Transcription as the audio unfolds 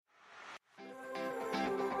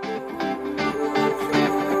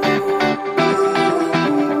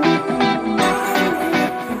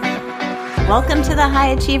Welcome to the High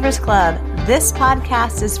Achievers Club. This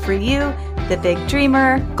podcast is for you, the big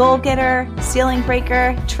dreamer, goal getter, ceiling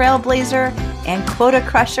breaker, trailblazer, and quota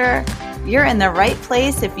crusher. You're in the right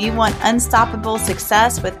place if you want unstoppable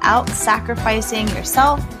success without sacrificing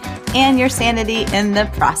yourself and your sanity in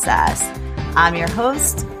the process. I'm your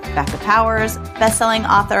host, Becca Powers, best-selling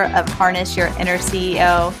author of Harness Your Inner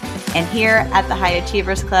CEO. And here at the High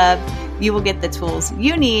Achievers Club, you will get the tools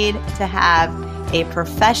you need to have a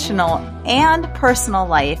professional and personal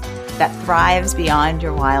life that thrives beyond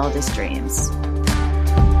your wildest dreams.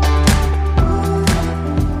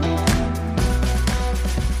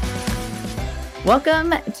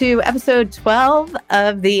 Welcome to episode 12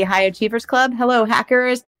 of the High Achievers Club. Hello,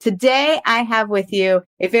 hackers. Today, I have with you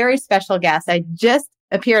a very special guest. I just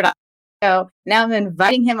appeared on the show. Now I'm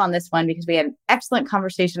inviting him on this one because we had an excellent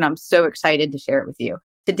conversation. I'm so excited to share it with you.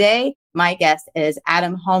 Today, my guest is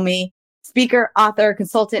Adam Hommey, speaker, author,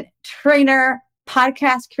 consultant, trainer,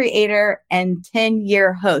 podcast creator, and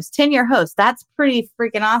 10-year host. 10-year host, that's pretty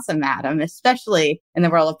freaking awesome, Adam, especially in the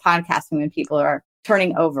world of podcasting when people are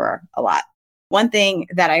turning over a lot. One thing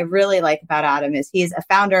that I really like about Adam is he's a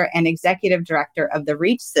founder and executive director of the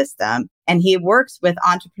Reach System, and he works with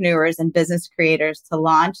entrepreneurs and business creators to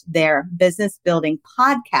launch their business building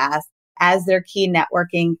podcast as their key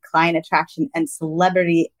networking, client attraction, and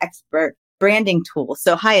celebrity expert branding tool.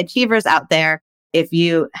 So high achievers out there, if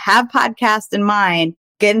you have podcasts in mind,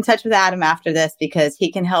 get in touch with Adam after this because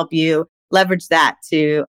he can help you leverage that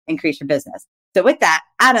to increase your business. So with that,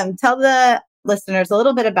 Adam, tell the listeners a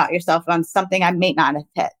little bit about yourself on something I may not have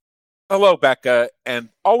hit. Hello, Becca, and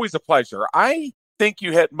always a pleasure. I think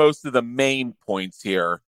you hit most of the main points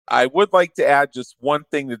here. I would like to add just one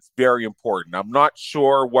thing that's very important. I'm not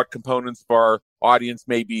sure what components of our audience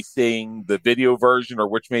may be seeing the video version or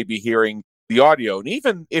which may be hearing the audio. And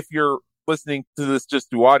even if you're listening to this just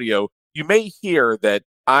through audio, you may hear that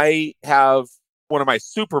I have one of my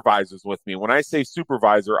supervisors with me. When I say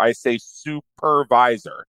supervisor, I say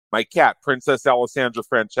supervisor. My cat, Princess Alessandra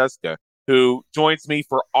Francesca, who joins me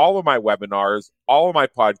for all of my webinars, all of my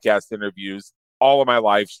podcast interviews, all of my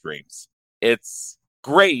live streams. It's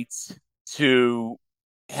great to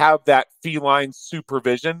have that feline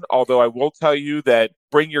supervision, although I will tell you that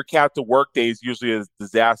bring your cat to work day is usually a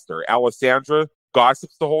disaster. Alessandra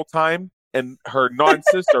gossips the whole time, and her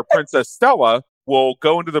non-sister, Princess Stella, will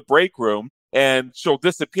go into the break room and she'll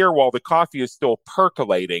disappear while the coffee is still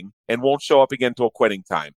percolating and won't show up again till quitting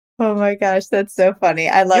time. Oh my gosh, that's so funny.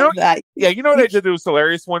 I love that. Yeah, you know what I did that was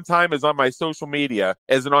hilarious one time is on my social media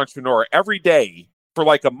as an entrepreneur. Every day for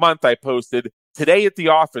like a month, I posted, "Today at the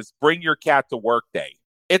office, bring your cat to work day."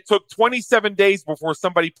 It took 27 days before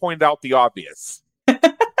somebody pointed out the obvious.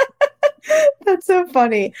 That's so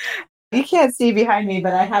funny. You can't see behind me,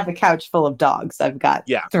 but I have a couch full of dogs. I've got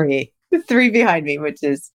three behind me, which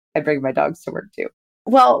is I bring my dogs to work too.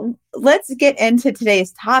 Well, let's get into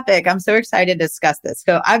today's topic. I'm so excited to discuss this.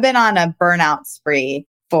 So I've been on a burnout spree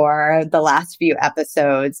for the last few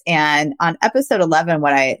episodes. And on episode 11,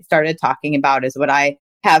 what I started talking about is what I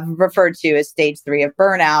have referred to as stage 3 of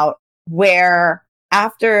burnout, where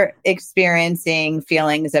after experiencing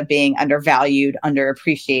feelings of being undervalued,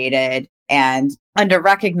 underappreciated, and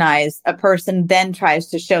underrecognized, a person then tries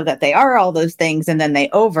to show that they are all those things. And then they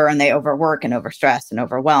overwork and overstress and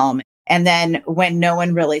overwhelm. And then when no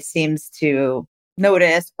one really seems to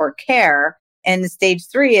notice or care, and stage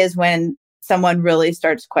 3 is when someone really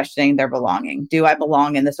starts questioning their belonging. Do I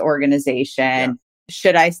belong in this organization? Yeah.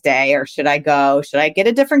 Should I stay or should I go? Should I get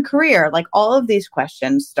a different career? Like all of these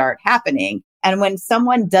questions start happening. And when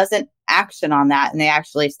someone doesn't action on that and they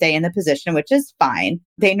actually stay in the position, which is fine,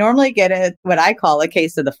 they normally get what I call a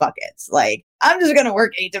case of the fuck-its. Like, I'm just going to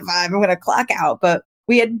work 8 to 5. I'm going to clock out. But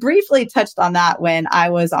we had briefly touched on that when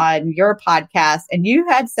I was on your podcast, and you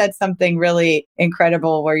had said something really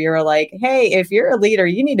incredible where you were like, hey, if you're a leader,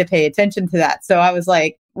 you need to pay attention to that. So I was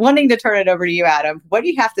like, wanting to turn it over to you, Adam. What do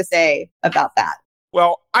you have to say about that?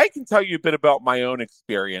 Well, I can tell you a bit about my own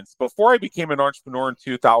experience. Before I became an entrepreneur in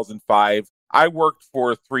 2005, I worked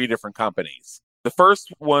for 3 different companies. The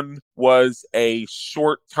first one was a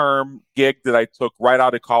short-term gig that I took right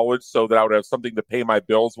out of college so that I would have something to pay my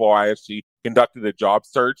bills while I actually conducted a job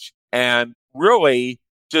search. And really,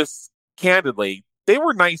 just candidly, they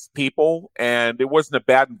were nice people and it wasn't a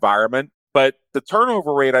bad environment. But the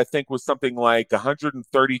turnover rate, I think, was something like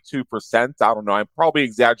 132%. I don't know. I'm probably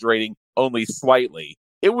exaggerating only slightly.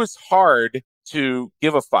 It was hard to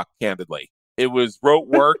give a fuck, candidly. It was rote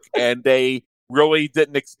work and they really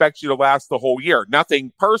didn't expect you to last the whole year.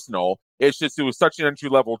 Nothing personal. It's just it was such an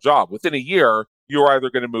entry-level job. Within a year, you were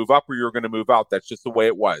either going to move up or you were going to move out. That's just the way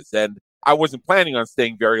it was. And I wasn't planning on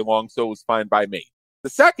staying very long, so it was fine by me. The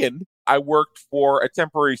second, I worked for a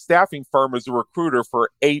temporary staffing firm as a recruiter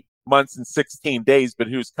for 8 months and 16 days, but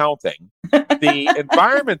who's counting? The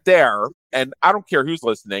environment there, and I don't care who's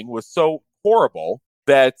listening, was so horrible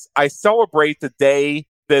that I celebrate the day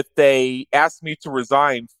that they asked me to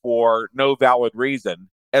resign for no valid reason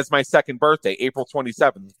as my second birthday, April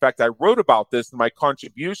 27th. In fact, I wrote about this in my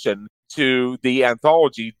contribution to the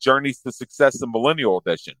anthology Journeys to Success, the Millennial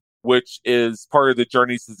Edition, which is part of the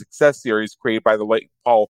Journeys to Success series created by the late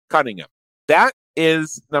Paul Cunningham. That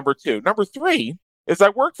is number two. Number three is I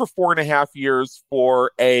worked for 4.5 years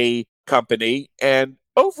for a company, and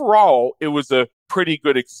overall, it was a pretty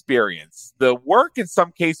good experience. The work in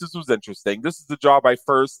some cases was interesting. This is the job I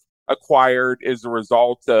first acquired as a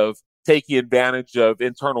result of taking advantage of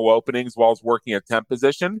internal openings while I was working a temp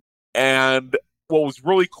position. And what was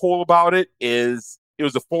really cool about it is it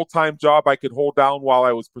was a full-time job I could hold down while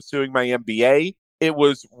I was pursuing my MBA. It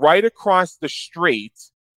was right across the street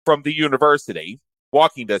from the university,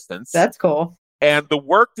 walking distance. That's cool. And the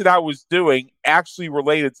work that I was doing actually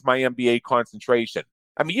related to my MBA concentration.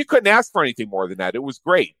 I mean, you couldn't ask for anything more than that. It was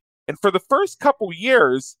great. And for the first couple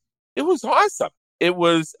years, it was awesome. It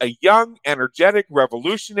was a young, energetic,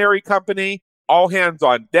 revolutionary company, all hands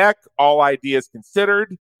on deck, all ideas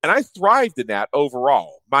considered. And I thrived in that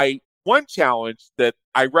overall. My one challenge that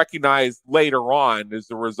I recognized later on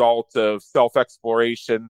as a result of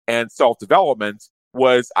self-exploration and self-development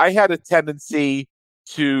was I had a tendency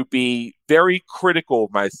to be very critical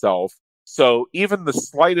of myself. So even the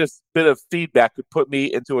slightest bit of feedback could put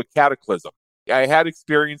me into a cataclysm. I had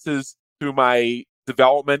experiences through my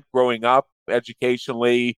development growing up,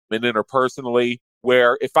 educationally and interpersonally,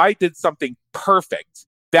 where if I did something perfect,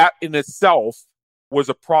 that in itself was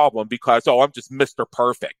a problem because, I'm just Mr.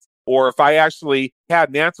 Perfect. Or if I actually had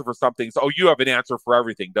an answer for something, you have an answer for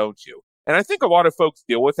everything, don't you? And I think a lot of folks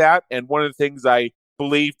deal with that. And one of the things I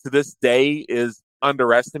believe to this day is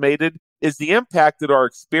underestimated is the impact that our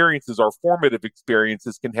experiences, our formative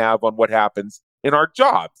experiences can have on what happens in our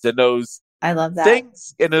jobs. And I love that.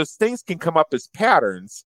 Those things can come up as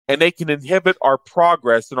patterns and they can inhibit our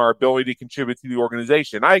progress and our ability to contribute to the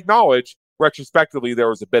organization. I acknowledge retrospectively there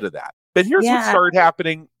was a bit of that. But here's what started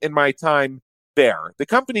happening in my time there. The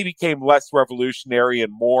company became less revolutionary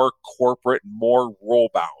and more corporate and more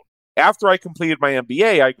role-bound. After I completed my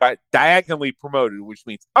MBA, I got diagonally promoted, which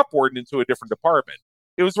means upward into a different department.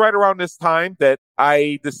 It was right around this time that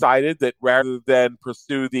I decided that rather than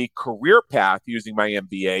pursue the career path using my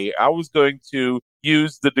MBA, I was going to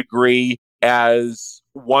use the degree as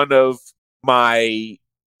one of my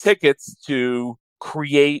tickets to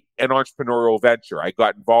create an entrepreneurial venture. I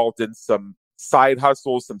got involved in some side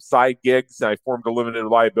hustles, some side gigs, and I formed a limited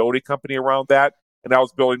liability company around that. And I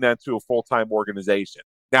was building that into a full-time organization.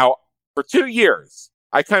 Now, for 2 years,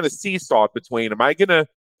 I kind of seesawed between, am I going to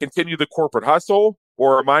continue the corporate hustle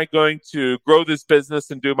or am I going to grow this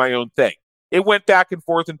business and do my own thing? It went back and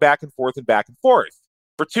forth and back and forth and back and forth.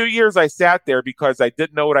 For 2 years, I sat there because I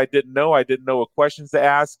didn't know what I didn't know. I didn't know what questions to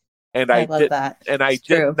ask. And I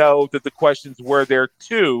didn't know that the questions were there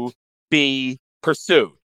to be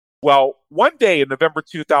pursued. Well, one day in November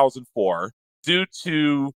 2004, due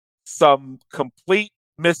to some complete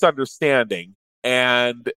misunderstanding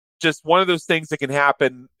and just one of those things that can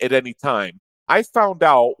happen at any time, I found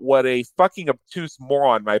out what a fucking obtuse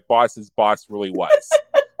moron my boss's boss really was.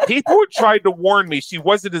 People had tried to warn me she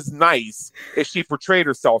wasn't as nice as she portrayed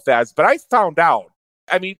herself as, but I found out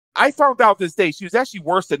this day she was actually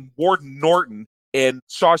worse than Warden Norton in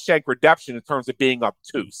Shawshank Redemption in terms of being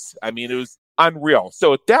obtuse. I mean, it was unreal.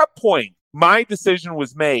 So at that point, my decision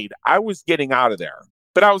was made. I was getting out of there,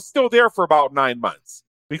 but I was still there for about 9 months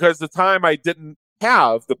because the time I didn't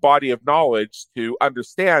have the body of knowledge to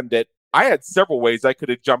understand it. I had several ways I could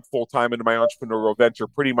have jumped full-time into my entrepreneurial venture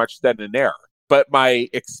pretty much then and there. But my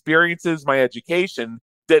experiences, my education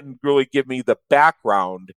didn't really give me the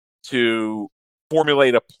background to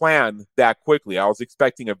formulate a plan that quickly. I was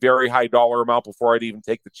expecting a very high dollar amount before I'd even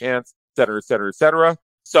take the chance, et cetera, et cetera, et cetera.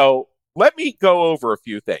 So let me go over a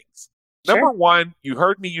few things. Sure. Number one, you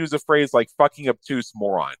heard me use a phrase like fucking obtuse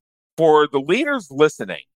moron. For the leaders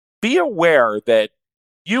listening, be aware that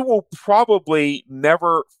you will probably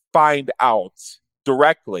never find out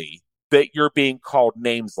directly that you're being called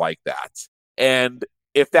names like that. And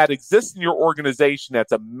if that exists in your organization,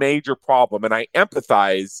 that's a major problem. And I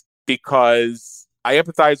empathize because I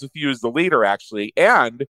empathize with you as the leader, actually,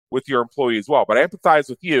 and with your employee as well. But I empathize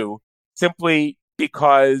with you simply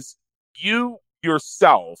because you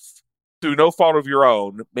yourself, through no fault of your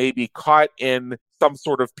own, may be caught in some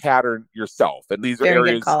sort of pattern yourself. And these are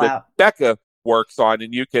areas that Becca works on,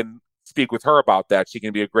 and you can speak with her about that. She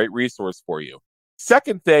can be a great resource for you.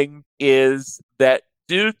 Second thing is that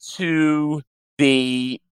due to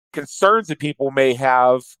the concerns that people may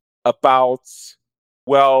have about,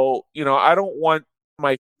 well, I don't want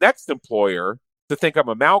my next employer to think I'm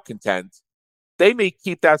a malcontent. They may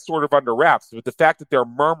keep that sort of under wraps, but the fact that they're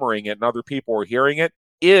murmuring it and other people are hearing it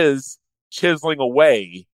is chiseling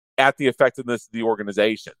away at the effectiveness of the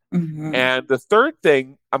organization. Mm-hmm. And the third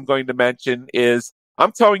thing I'm going to mention is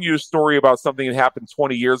I'm telling you a story about something that happened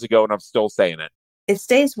 20 years ago, and I'm still saying it. It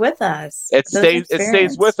stays with us. It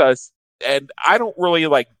stays with us. And I don't really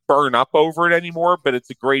burn up over it anymore, but it's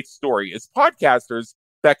a great story. As podcasters,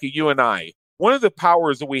 Becca, you and I, one of the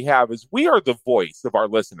powers that we have is we are the voice of our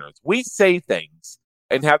listeners. We say things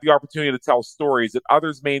and have the opportunity to tell stories that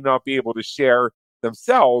others may not be able to share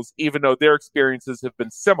themselves, even though their experiences have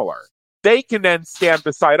been similar. They can then stand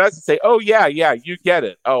beside us and say, oh, yeah, you get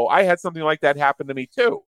it. Oh, I had something like that happen to me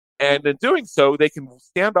too. And in doing so, they can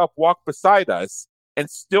stand up, walk beside us, and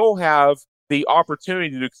still have the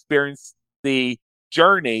opportunity to experience the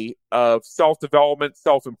journey of self-development,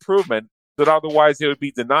 self-improvement that otherwise they would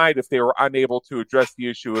be denied if they were unable to address the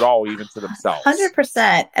issue at all, even to themselves.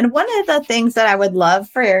 100%. And one of the things that I would love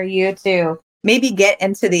for you to maybe get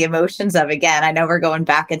into the emotions of, again, I know we're going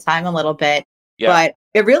back in time a little bit, but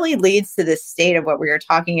it really leads to this state of what we were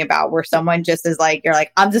talking about, where someone just is you're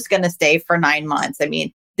like, I'm just going to stay for 9 months. I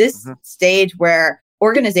mean, this stage where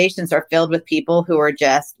organizations are filled with people who are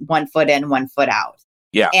just 1 foot in, 1 foot out.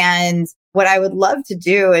 Yeah. And what I would love to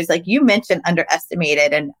do is, you mentioned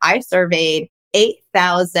underestimated, and I surveyed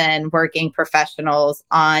 8,000 working professionals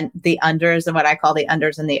on the unders and what I call the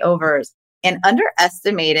unders and the overs. And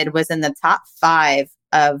underestimated was in the top 5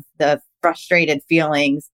 of the frustrated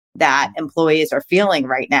feelings that employees are feeling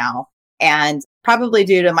right now. And probably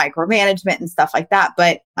due to micromanagement and stuff like that.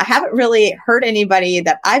 But I haven't really heard anybody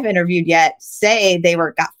that I've interviewed yet say they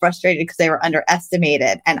got frustrated because they were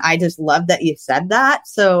underestimated. And I just love that you said that.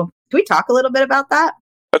 So can we talk a little bit about that?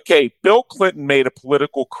 Okay, Bill Clinton made a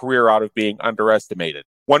political career out of being underestimated.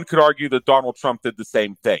 One could argue that Donald Trump did the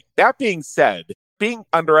same thing. That being said, being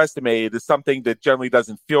underestimated is something that generally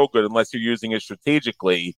doesn't feel good unless you're using it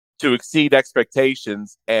strategically to exceed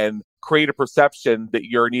expectations and create a perception that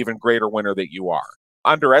you're an even greater winner than you are.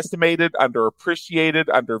 Underestimated, underappreciated,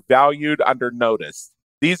 undervalued, undernoticed.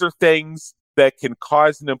 These are things that can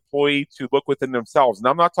cause an employee to look within themselves. And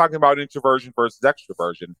I'm not talking about introversion versus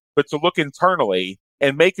extroversion, but to look internally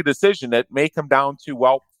and make a decision that may come down to,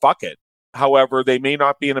 well, fuck it. However, they may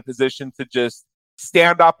not be in a position to just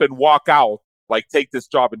stand up and walk out, take this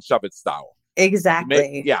job and shove it style.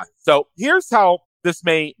 Exactly. So here's how this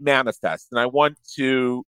may manifest. And I want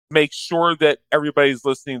to make sure that everybody's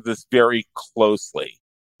listening to this very closely.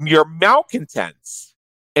 Your malcontents,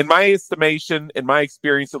 in my estimation, in my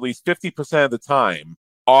experience, at least 50% of the time,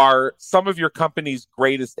 are some of your company's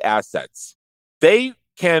greatest assets. They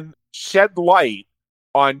can shed light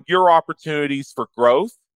on your opportunities for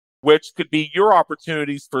growth, which could be your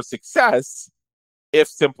opportunities for success if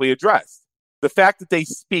simply addressed. The fact that they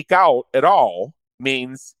speak out at all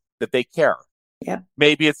means that they care. Yeah.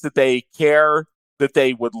 Maybe it's that they care that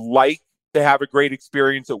they would like to have a great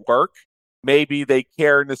experience at work. Maybe they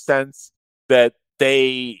care in the sense that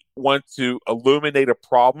they want to illuminate a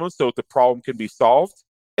problem so that the problem can be solved.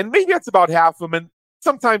 And maybe that's about half of them. And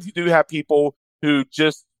sometimes you do have people who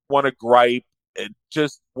just want to gripe and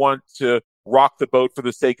just want to rock the boat for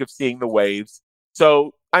the sake of seeing the waves.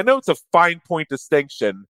 So I know it's a fine point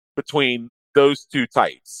distinction between those two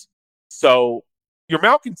types. So your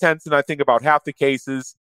malcontents, and I think about half the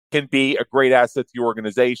cases, can be a great asset to your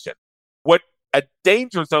organization. What a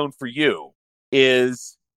danger zone for you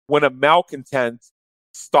is when a malcontent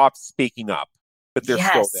stops speaking up, but they're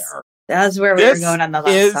still there. That's where we were going on the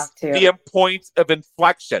last talk too. This is the point of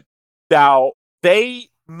inflection. Now, they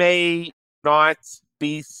may not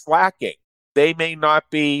be slacking. They may not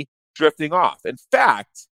be drifting off. In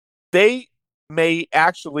fact, they may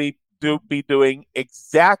actually be doing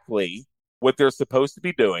exactly what they're supposed to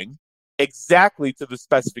be doing, exactly to the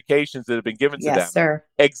specifications that have been given to them, sir.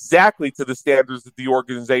 Exactly to the standards that the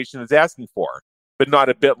organization is asking for, but not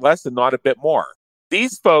a bit less and not a bit more.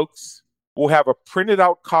 These folks will have a printed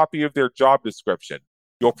out copy of their job description.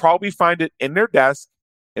 You'll probably find it in their desk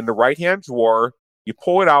in the right-hand drawer. You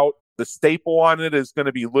pull it out. The staple on it is going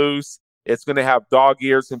to be loose. It's going to have dog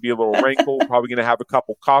ears and be a little wrinkled, probably going to have a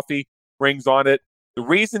couple coffee rings on it. The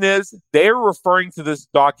reason is they're referring to this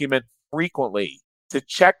document frequently to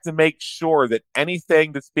check to make sure that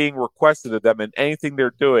anything that's being requested of them and anything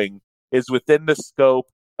they're doing is within the scope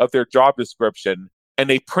of their job description. And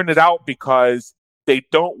they print it out because they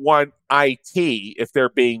don't want IT, if they're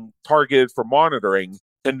being targeted for monitoring,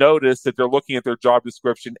 to notice that they're looking at their job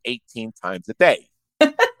description 18 times a day.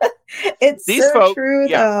 It's true,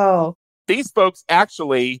 though. These folks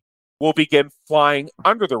actually will begin flying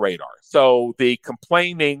under the radar. So the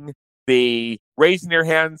complaining, the raising their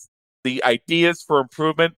hands, the ideas for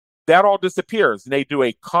improvement, that all disappears. And they do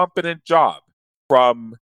a competent job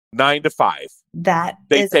from 9 to 5.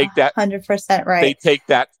 They take that 100% right. They take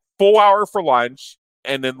that full hour for lunch.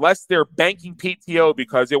 And unless they're banking PTO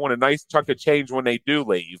because they want a nice chunk of change when they do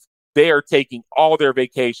leave, they are taking all their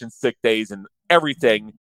vacation, sick days, and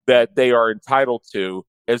everything that they are entitled to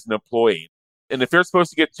as an employee. And if they're supposed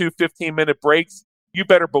to get 2 15-minute breaks, you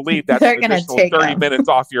better believe that's an additional 30 minutes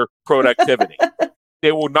off your productivity.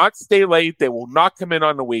 They will not stay late. They will not come in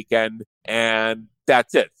on the weekend. And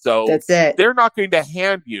that's it. So they're not going to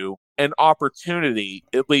hand you an opportunity,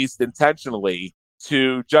 at least intentionally,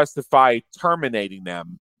 to justify terminating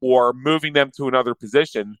them or moving them to another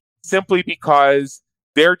position simply because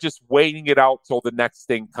they're just waiting it out till the next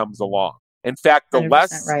thing comes along. In fact, the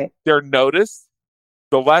less they're noticed,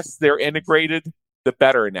 the less they're integrated, the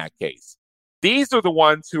better in that case. These are the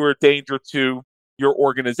ones who are a danger to your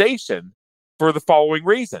organization for the following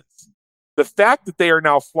reasons. The fact that they are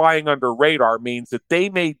now flying under radar means that they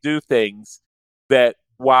may do things that,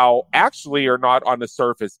 while actually are not on the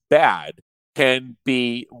surface bad, can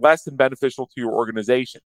be less than beneficial to your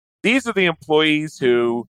organization. These are the employees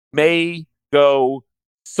who may go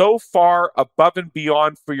so far above and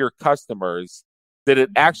beyond for your customers that it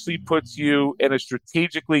actually puts you in a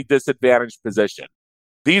strategically disadvantaged position.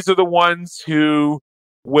 These are the ones who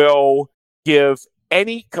will give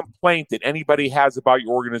any complaint that anybody has about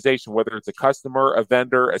your organization, whether it's a customer, a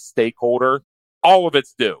vendor, a stakeholder, all of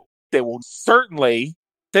it's due. They will certainly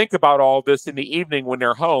think about all this in the evening when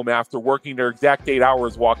they're home after working their exact 8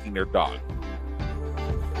 hours walking their dog.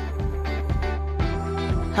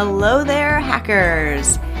 Hello there,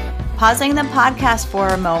 hackers. Pausing the podcast for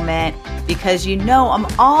a moment because you know I'm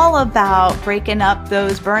all about breaking up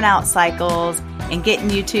those burnout cycles and getting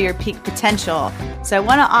you to your peak potential. So I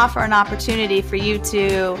want to offer an opportunity for you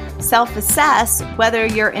to self-assess whether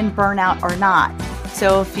you're in burnout or not.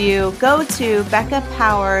 So if you go to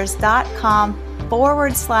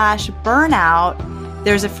beccapowers.com/burnout,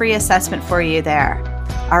 there's a free assessment for you there.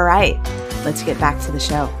 All right, let's get back to the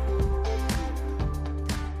show.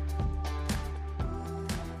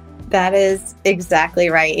 That is exactly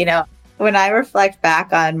right. You know, when I reflect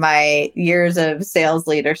back on my years of sales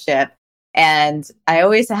leadership, and I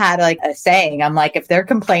always had like a saying, I'm like, if they're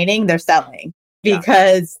complaining, they're selling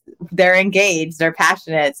because they're engaged, they're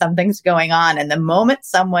passionate, something's going on. And the moment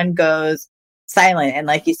someone goes silent, and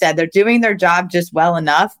like you said, they're doing their job just well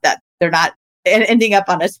enough that they're not ending up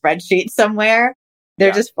on a spreadsheet somewhere,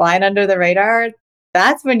 they're just flying under the radar.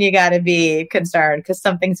 That's when you got to be concerned because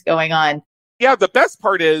something's going on. Yeah, the best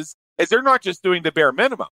part is they're not just doing the bare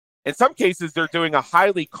minimum. In some cases, they're doing a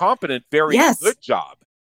highly competent, very good job.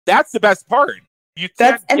 That's the best part.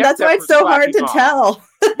 That's why it's so hard to tell.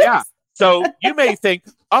 Yeah. So you may think,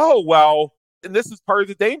 oh, well, and this is part of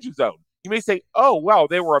the danger zone. You may say, oh, well,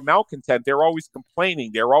 they were a malcontent. They're always complaining.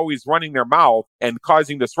 They're always running their mouth and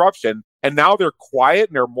causing disruption. And now they're quiet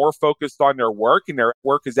and they're more focused on their work and their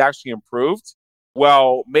work is actually improved.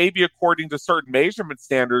 Well, maybe according to certain measurement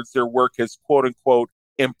standards, their work has, quote unquote,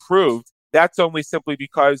 improved. That's only simply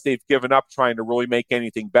because they've given up trying to really make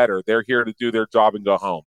anything better. They're here to do their job and go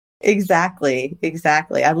home. Exactly.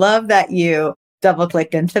 I love that you double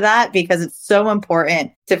clicked into that because it's so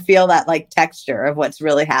important to feel that like texture of what's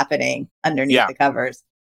really happening underneath the covers.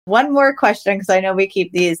 One more question, because I know we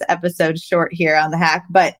keep these episodes short here on the hack,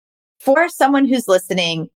 but for someone who's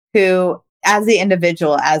listening who, as the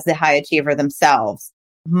individual, as the high achiever themselves,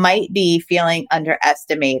 might be feeling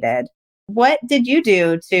underestimated, what did you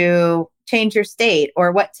do to change your state,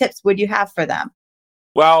 or what tips would you have for them?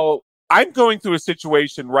 Well, I'm going through a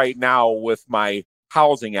situation right now with my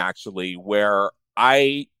housing, actually, where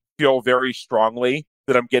I feel very strongly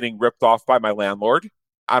that I'm getting ripped off by my landlord.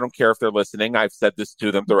 I don't care if they're listening. I've said this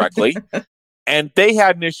to them directly. And they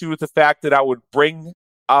had an issue with the fact that I would bring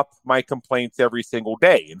up my complaints every single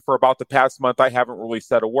day. And for about the past month, I haven't really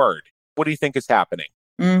said a word. What do you think is happening?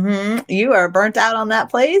 You are burnt out on that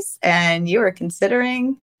place and you are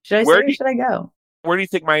considering, should I stay or should I go? Where do you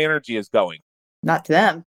think my energy is going? Not to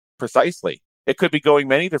them. Precisely. It could be going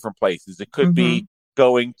many different places. It could be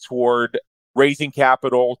going toward raising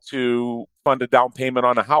capital to fund a down payment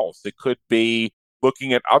on a house. It could be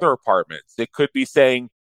looking at other apartments. It could be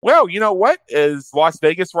saying, well, you know what? Is Las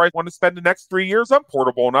Vegas where I want to spend the next 3 years? I'm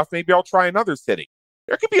portable enough. Maybe I'll try another city.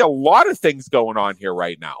 There could be a lot of things going on here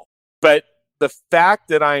right now. But the fact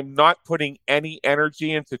that I'm not putting any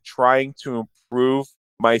energy into trying to improve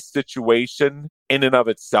my situation in and of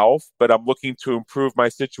itself, but I'm looking to improve my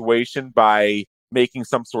situation by making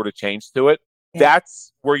some sort of change to it,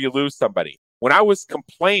 that's where you lose somebody. When I was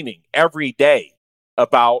complaining every day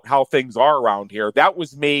about how things are around here, that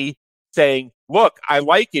was me saying, look, I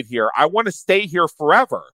like it here. I want to stay here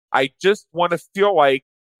forever. I just want to feel like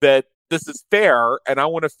that this is fair, and I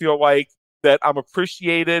want to feel like that I'm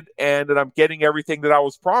appreciated and that I'm getting everything that I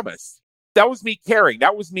was promised. That was me caring.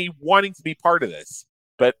 That was me wanting to be part of this.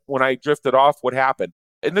 But when I drifted off, what happened?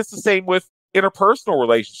 And this is the same with interpersonal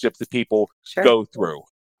relationships that people go through.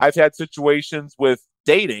 I've had situations with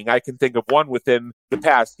dating. I can think of one within the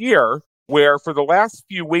past year where for the last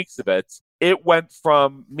few weeks of it, it went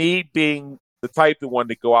from me being the type that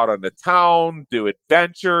wanted to go out on the town, do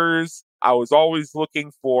adventures. I was always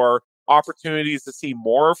looking for opportunities to see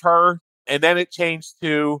more of her. And then it changed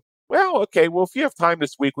to, well, okay, well, if you have time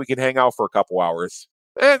this week, we can hang out for a couple hours.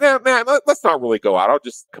 Let's not really go out. I'll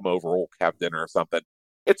just come over. We'll have dinner or something.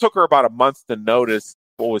 It took her about a month to notice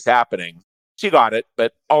what was happening. She got it,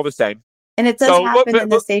 but all the same. And it does happen in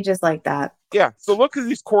the stages like that. Yeah. So look at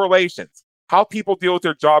these correlations. How people deal with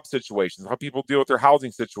their job situations, how people deal with their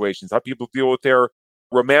housing situations, how people deal with their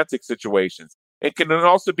romantic situations. It can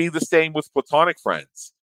also be the same with platonic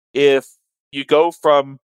friends. If you go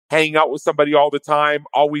from hanging out with somebody all the time,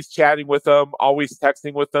 always chatting with them, always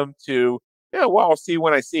texting with them to, yeah, well, I'll see you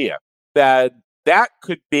when I see you. That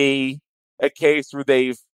could be a case where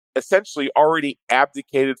they've essentially already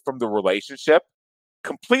abdicated from the relationship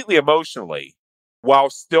completely emotionally while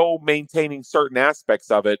still maintaining certain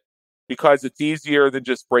aspects of it because it's easier than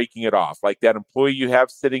just breaking it off. Like that employee you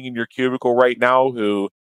have sitting in your cubicle right now who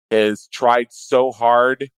has tried so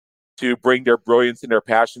hard to bring their brilliance and their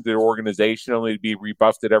passion to their organization only to be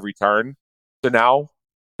rebuffed at every turn. So now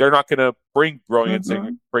they're not going to bring brilliance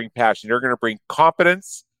and bring passion. They're going to bring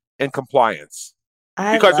competence and compliance.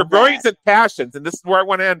 Because their brilliance and passions, and this is where I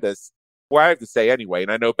want to end this, where I have to say anyway,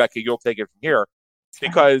 and I know, Becky, you'll take it from here,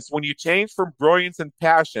 because when you change from brilliance and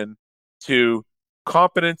passion to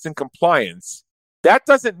competence and compliance, that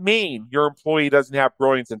doesn't mean your employee doesn't have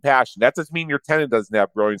brilliance and passion. That doesn't mean your tenant doesn't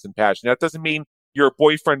have brilliance and passion. That doesn't mean your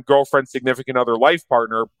boyfriend, girlfriend, significant other, life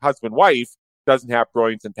partner, husband, wife doesn't have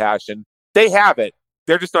brilliance and passion. They have it.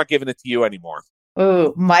 They're just not giving it to you anymore.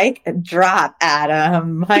 Ooh, mic drop,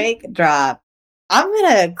 Adam. Mic drop. I'm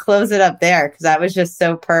going to close it up there because that was just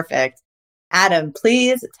so perfect. Adam,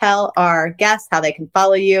 please tell our guests how they can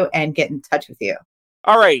follow you and get in touch with you.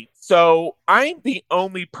 All right. So I'm the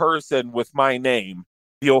only person with my name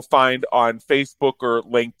you'll find on Facebook or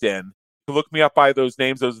LinkedIn. To look me up by those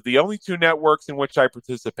names, those are the only two networks in which I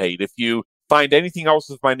participate. If you find anything else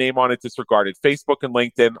with my name on it, disregard it. Facebook and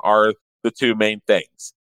LinkedIn are the two main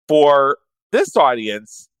things. For this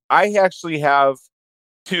audience, I actually have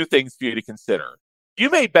two things for you to consider. You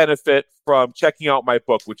may benefit from checking out my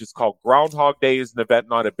book, which is called Groundhog Day is an Event,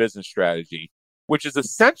 Not a Business Strategy, which is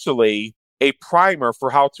essentially a primer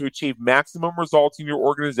for how to achieve maximum results in your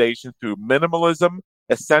organization through minimalism,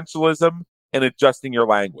 essentialism, and adjusting your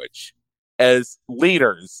language. As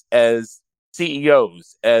leaders, as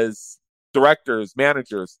CEOs, as directors,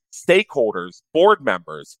 managers, stakeholders, board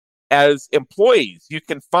members, as employees, you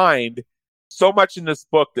can find so much in this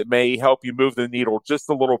book that may help you move the needle just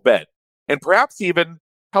a little bit. And perhaps even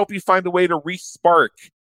help you find a way to re-spark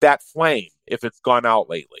that flame if it's gone out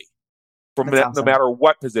lately, no matter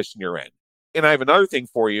what position you're in. And I have another thing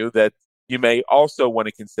for you that you may also want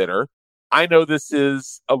to consider. I know this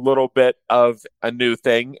is a little bit of a new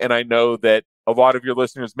thing, and I know that a lot of your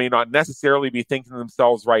listeners may not necessarily be thinking to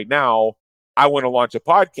themselves right now, I want to launch a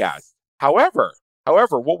podcast. However,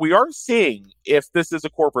 what we are seeing, if this is a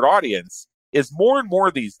corporate audience, is more and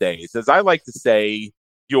more these days, as I like to say,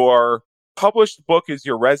 your published book is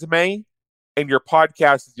your resume and your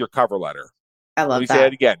podcast is your cover letter. I love that. Let me say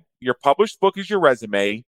it again. Your published book is your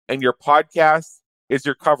resume and your podcast is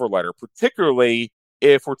your cover letter, particularly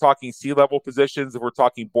if we're talking C-level positions, if we're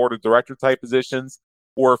talking board of director type positions,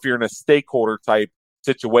 or if you're in a stakeholder type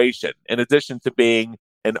situation, in addition to being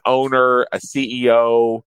an owner, a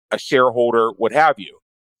CEO, a shareholder, what have you.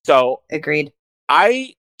 So agreed.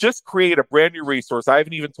 I just create a brand new resource. I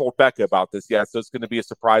haven't even told Becca about this yet, so it's going to be a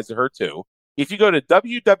surprise to her too. If you go to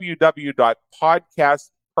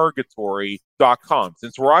www.podcastpurgatory.com,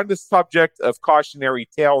 since we're on the subject of cautionary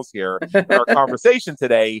tales here in our conversation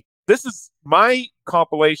today, this is my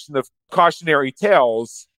compilation of cautionary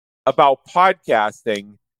tales about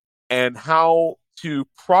podcasting and how to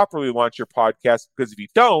properly launch your podcast, because if you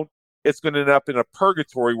don't, it's going to end up in a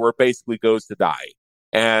purgatory where it basically goes to die.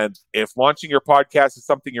 And if launching your podcast is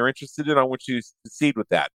something you're interested in, I want you to succeed with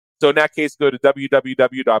that. So in that case, go to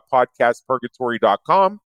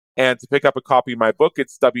www.podcastpurgatory.com. And to pick up a copy of my book,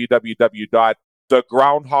 it's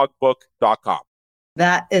www.thegroundhogbook.com.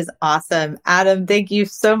 That is awesome. Adam, thank you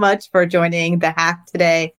so much for joining the hack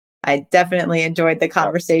today. I definitely enjoyed the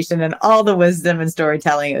conversation and all the wisdom and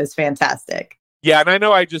storytelling. It was fantastic. Yeah, and I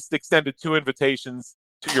know I just extended 2 invitations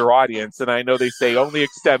to your audience, and I know they say only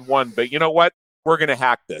extend 1, but you know what? We're going to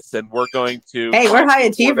hack this, and we're going to... Hey, we're high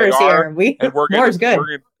achievers here. More's good.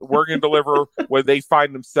 We're going to deliver where they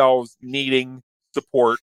find themselves needing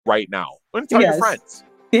support right now. And tell your friends.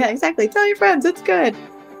 Yeah, exactly. Tell your friends. It's good.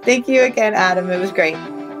 Thank you again, Adam. It was great.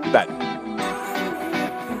 You bet.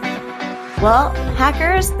 Well,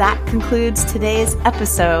 hackers, that concludes today's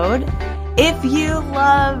episode. If you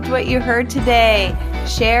loved what you heard today,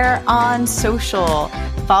 share on social.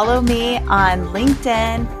 Follow me on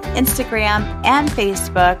LinkedIn, Instagram, and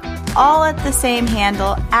Facebook, all at the same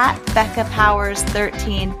handle, at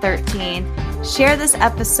BeccaPowers1313. Share this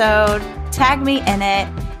episode, tag me in it,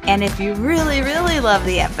 and if you really, really love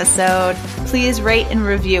the episode, please rate and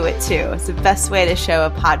review it too. It's the best way to show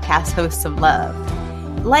a podcast host some love.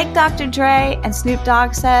 Like Dr. Dre and Snoop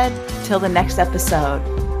Dogg said, till the next episode.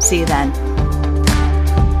 See you then.